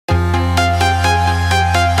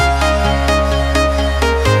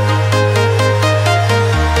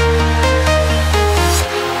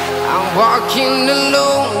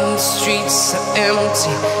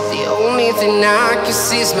empty. The only thing I can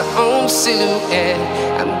see is my own silhouette.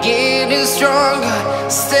 I'm getting stronger,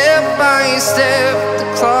 step by step. The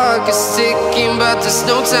clock is ticking, but there's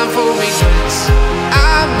no time for regrets.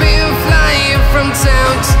 I've been flying from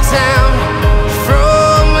town to town,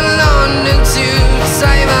 from London to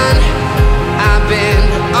Taiwan. I've been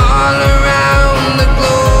all around the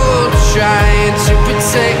globe, trying to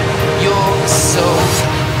protect your soul.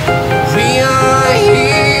 We are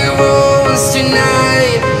heroes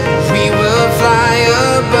tonight. We will fly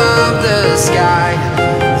above the sky.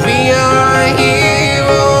 We are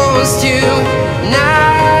heroes tonight.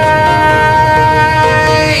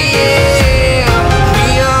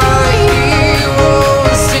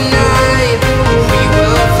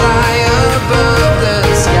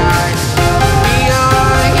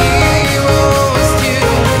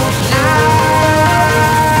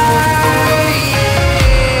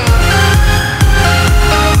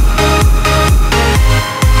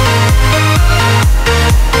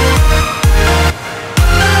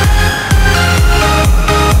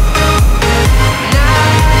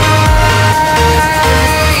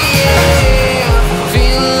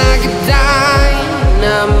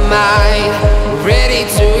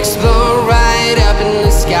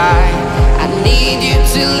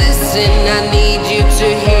 I need you to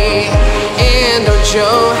hear, and don't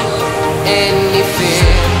show any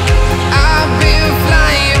fear. I've been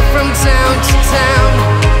flying from town to town,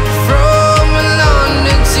 from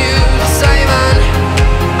London to Taiwan.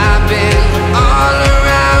 I've been all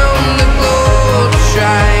around the globe,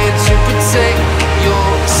 trying to protect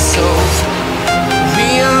your soul. We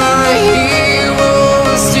are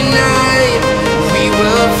heroes tonight. We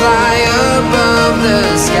will fly above the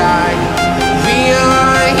sky. We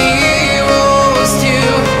are heroes tonight,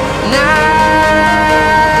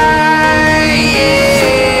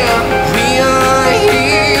 yeah. We are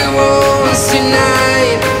heroes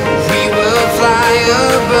tonight. We will fly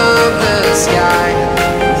above the sky.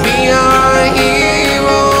 We are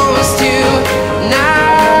heroes tonight,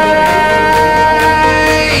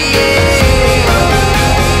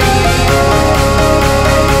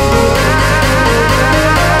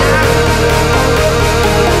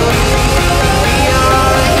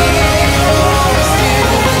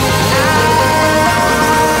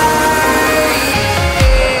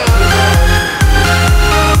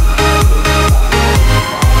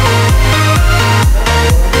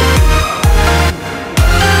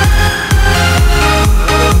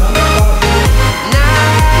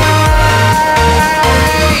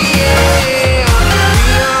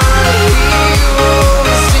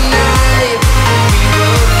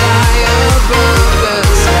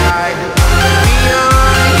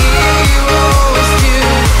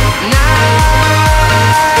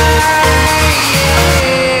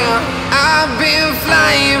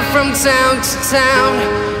 town to town,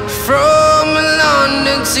 from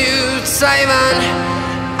London to Taiwan.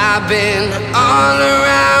 I've been all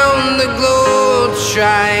around the globe,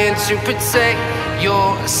 trying to protect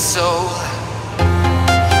your soul.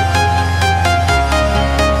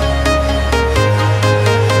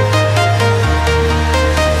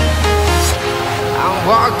 I'm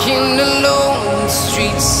walking alone, the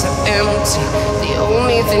streets are empty. The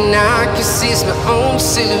only thing I can see is my own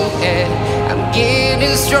silhouette. I'm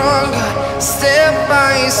getting stronger, step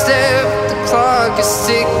by step. The clock is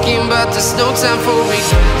ticking, but there's no time for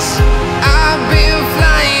regrets. I've been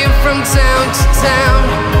flying from town to town,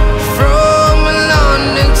 from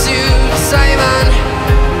London to Taiwan.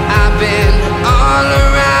 I've been all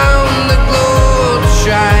around the globe,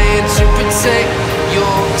 trying to protect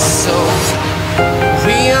your soul.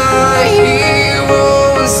 We are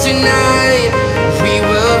heroes tonight. We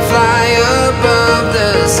will fly above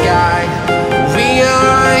the sky. We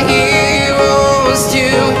are heroes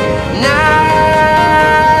tonight,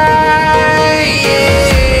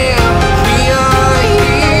 yeah. We are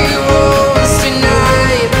heroes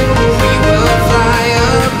tonight. We will fly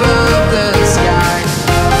above the sky.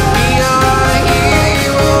 We are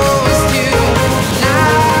heroes tonight,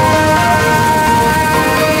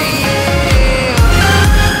 yeah.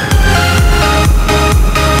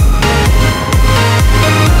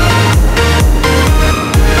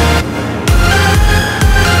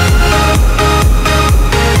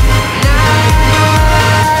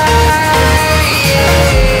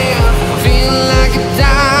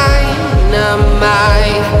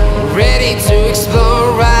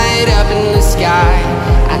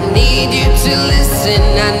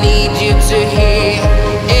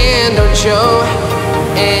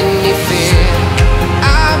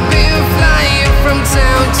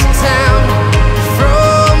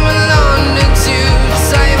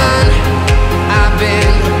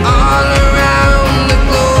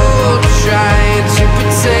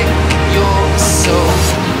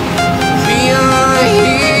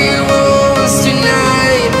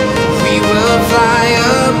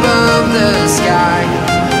 sky.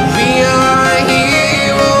 We are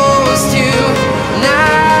heroes tonight,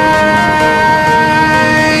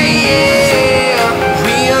 yeah.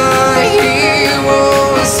 We are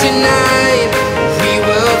heroes tonight. We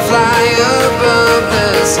will fly above the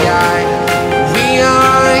sky. We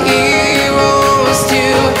are heroes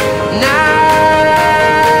tonight,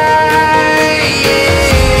 yeah.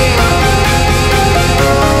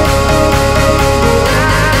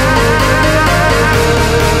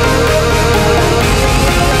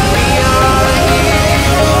 We are heroes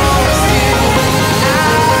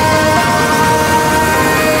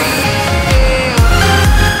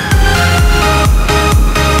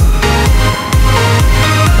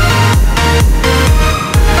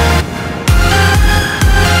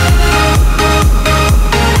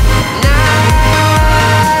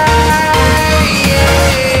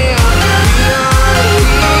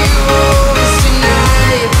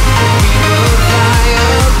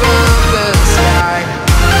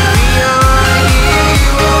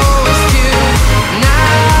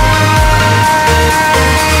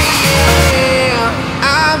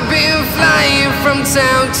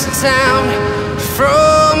town to town,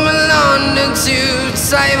 from London to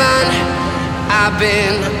Taiwan. I've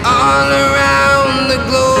been all around the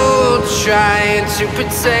globe trying to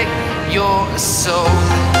protect your soul.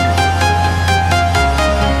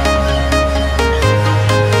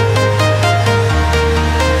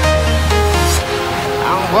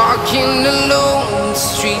 I'm walking alone, the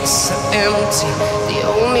streets are empty. The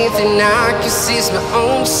only thing I can see is my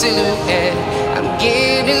own silhouette. I'm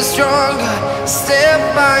getting stronger, step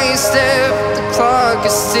by step. The clock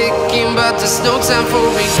is ticking, but there's no time for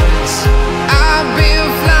regrets. I've been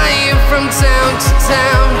flying from town to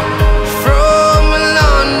town,